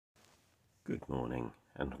Good morning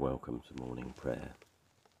and welcome to morning prayer.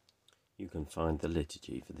 You can find the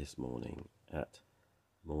liturgy for this morning at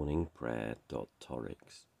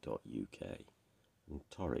morningprayer.torrix.uk, and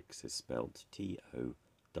Torrix is spelled Torrrix.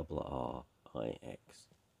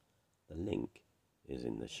 The link is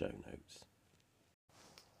in the show notes.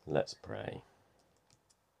 Let's pray.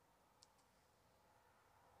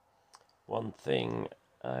 One thing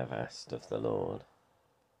I have asked of the Lord,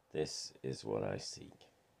 this is what I seek,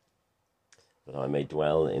 that I may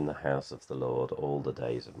dwell in the house of the Lord all the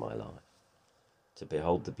days of my life, to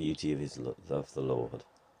behold the beauty of the Lord,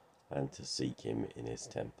 and to seek him in his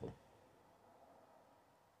temple.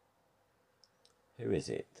 Who is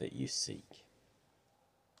it that you seek?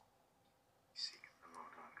 Seek the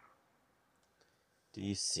Lord our God. Do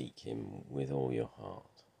you seek him with all your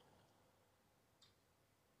heart?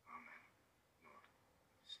 Amen, Lord.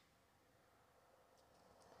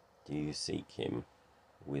 Do you seek him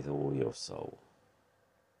with all your soul?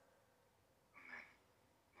 Amen,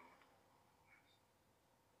 Lord.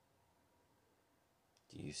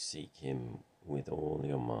 Do you seek him with all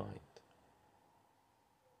your mind?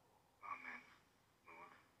 Amen,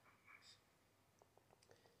 Lord.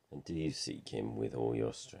 And do you seek him with all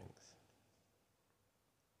your strength?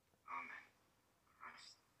 Amen,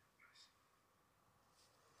 Christ.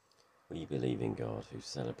 We believe in God who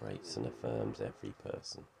celebrates and affirms every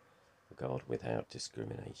person, a God without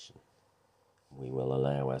discrimination. We will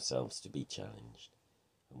allow ourselves to be challenged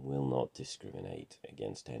and will not discriminate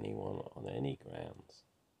against anyone on any grounds,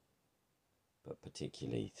 but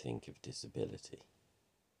particularly think of disability,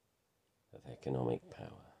 of economic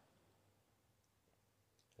power,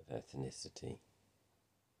 of ethnicity,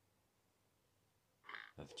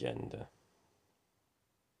 of gender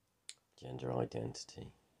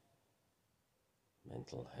identity,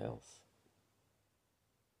 mental health,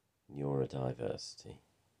 neurodiversity,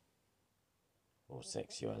 or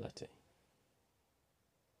sexuality.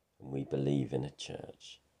 And we believe in a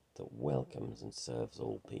church that welcomes and serves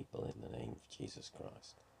all people in the name of Jesus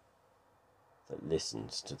Christ, that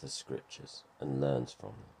listens to the scriptures and learns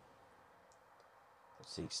from them, that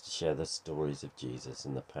seeks to share the stories of Jesus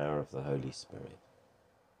in the power of the Holy Spirit,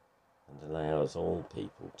 and allows all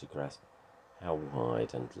people to grasp how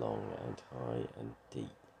wide and long and high and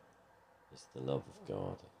deep is the love of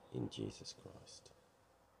God in Jesus Christ.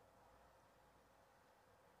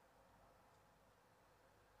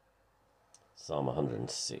 Psalm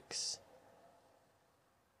 106,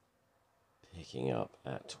 picking up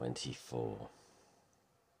at 24.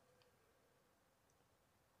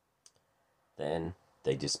 Then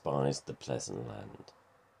they despised the pleasant land,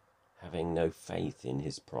 having no faith in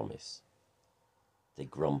his promise. They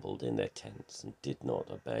grumbled in their tents and did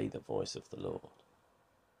not obey the voice of the Lord.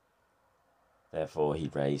 Therefore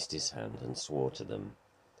he raised his hand and swore to them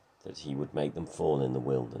that he would make them fall in the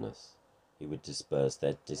wilderness. He would disperse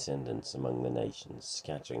their descendants among the nations,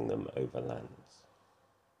 scattering them over lands.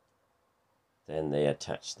 Then they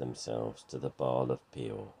attached themselves to the Baal of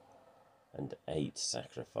Peor and ate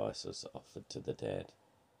sacrifices offered to the dead.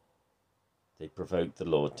 They provoked the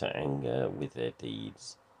Lord to anger with their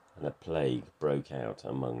deeds, and a plague broke out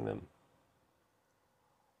among them.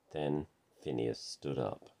 Then Phinehas stood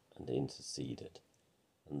up and interceded,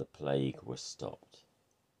 and the plague was stopped.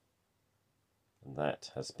 And that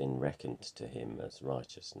has been reckoned to him as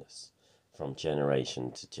righteousness from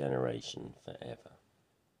generation to generation forever.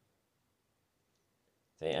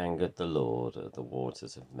 They angered the Lord at the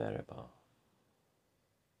waters of Meribah,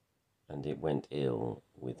 and it went ill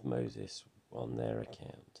with Moses on their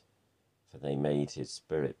account, for they made his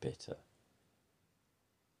spirit bitter,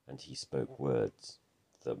 and he spoke words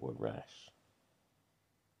that were rash.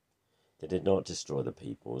 They did not destroy the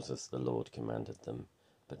peoples as the Lord commanded them,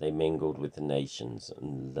 but they mingled with the nations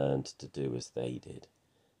and learned to do as they did.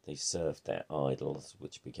 They served their idols,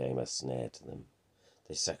 which became a snare to them.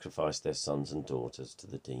 They sacrificed their sons and daughters to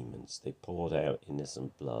the demons. They poured out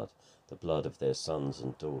innocent blood, the blood of their sons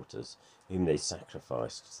and daughters, whom they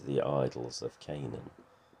sacrificed to the idols of Canaan,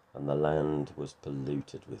 and the land was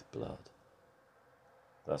polluted with blood.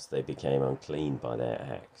 Thus they became unclean by their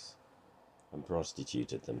acts, and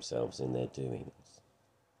prostituted themselves in their doings.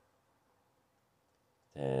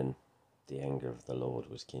 Then the anger of the Lord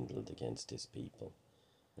was kindled against his people,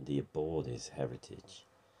 and he abhorred his heritage,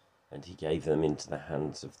 and he gave them into the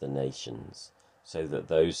hands of the nations, so that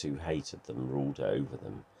those who hated them ruled over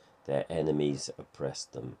them. Their enemies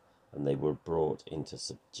oppressed them, and they were brought into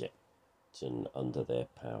subjection under their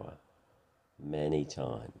power. Many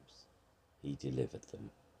times he delivered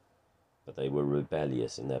them, but they were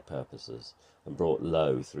rebellious in their purposes, and brought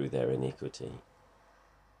low through their iniquity.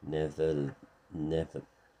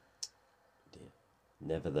 dear.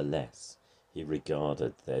 Nevertheless, he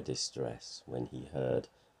regarded their distress when he heard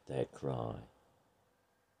their cry.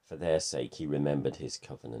 For their sake he remembered his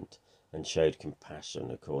covenant and showed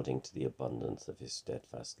compassion according to the abundance of his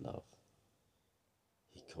steadfast love.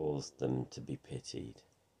 He caused them to be pitied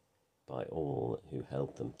by all who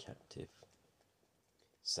held them captive.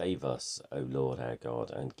 Save us, O Lord our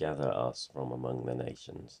God, and gather us from among the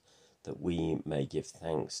nations, that we may give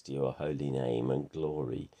thanks to your holy name and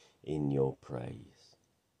glory in your praise.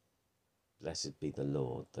 Blessed be the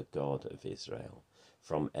Lord, the God of Israel,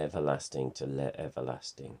 from everlasting to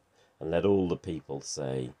everlasting. And let all the people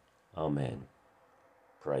say, Amen.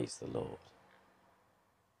 Praise the Lord.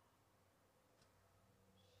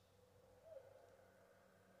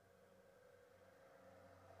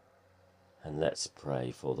 And let's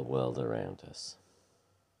pray for the world around us.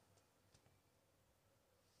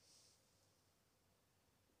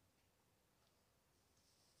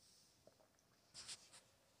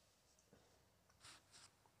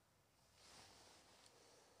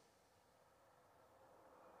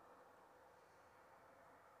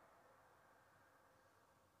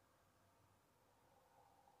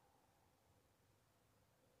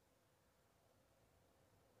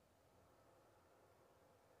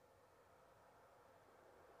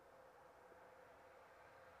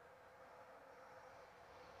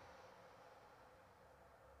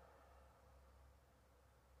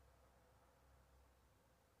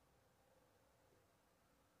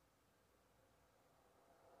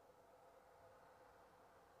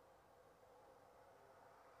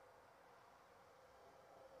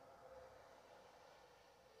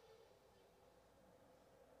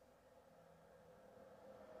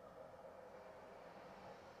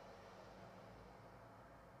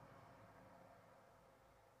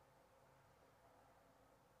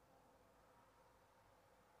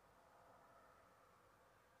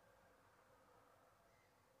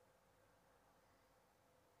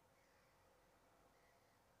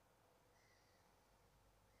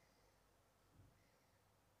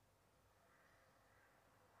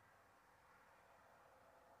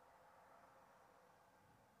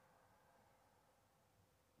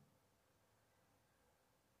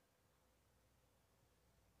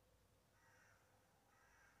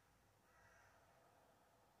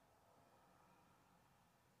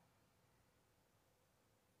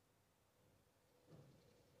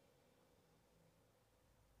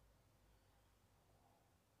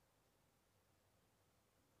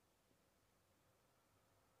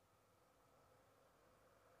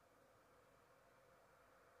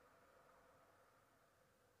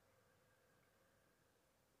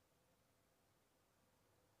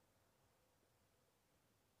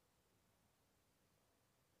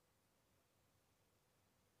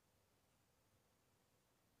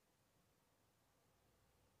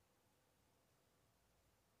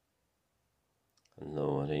 And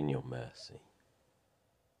Lord, in your mercy,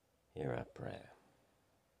 hear our prayer.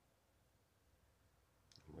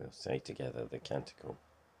 We'll say together the canticle.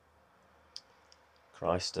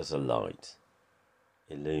 Christ as a light,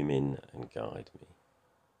 illumine and guide me.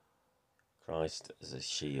 Christ as a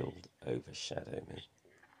shield, overshadow me.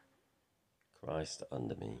 Christ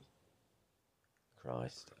under me,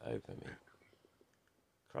 Christ over me.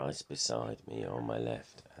 Christ beside me on my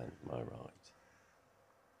left and my right.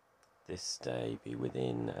 This day be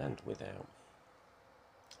within and without me.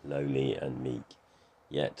 Lowly and meek,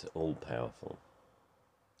 yet all-powerful.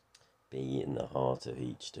 Be in the heart of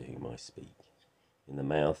each to whom I speak, in the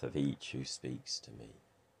mouth of each who speaks to me.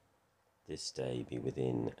 This day be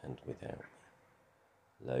within and without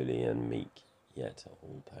me. Lowly and meek, yet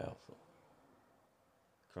all-powerful.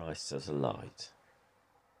 Christ as a light,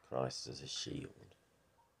 Christ as a shield,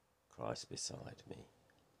 Christ beside me,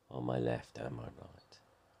 on my left and my right.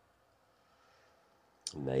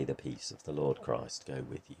 May the peace of the Lord Christ go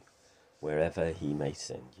with you, wherever he may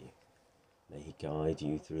send you. May he guide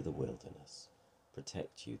you through the wilderness,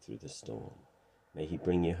 protect you through the storm. May he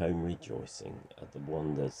bring you home rejoicing at the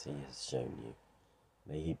wonders he has shown you.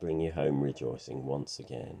 May he bring you home rejoicing once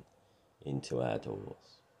again into our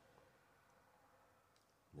doors.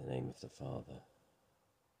 In the name of the Father,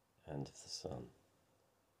 and of the Son,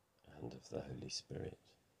 and of the Holy Spirit.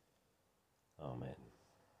 Amen.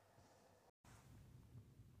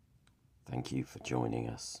 Thank you for joining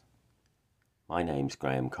us. My name's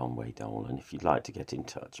Graham Conway Dole, and if you'd like to get in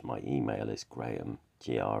touch, my email is graham,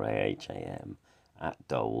 graham,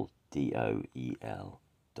 @dole, doel.org.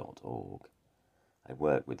 I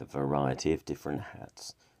work with a variety of different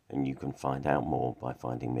hats, and you can find out more by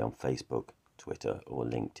finding me on Facebook, Twitter or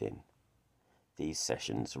LinkedIn. These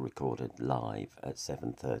sessions are recorded live at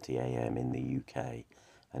 7:30 a.m. in the UK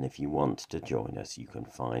And if you want to join us, you can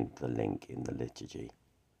find the link in the liturgy.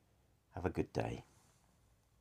 Have a good day.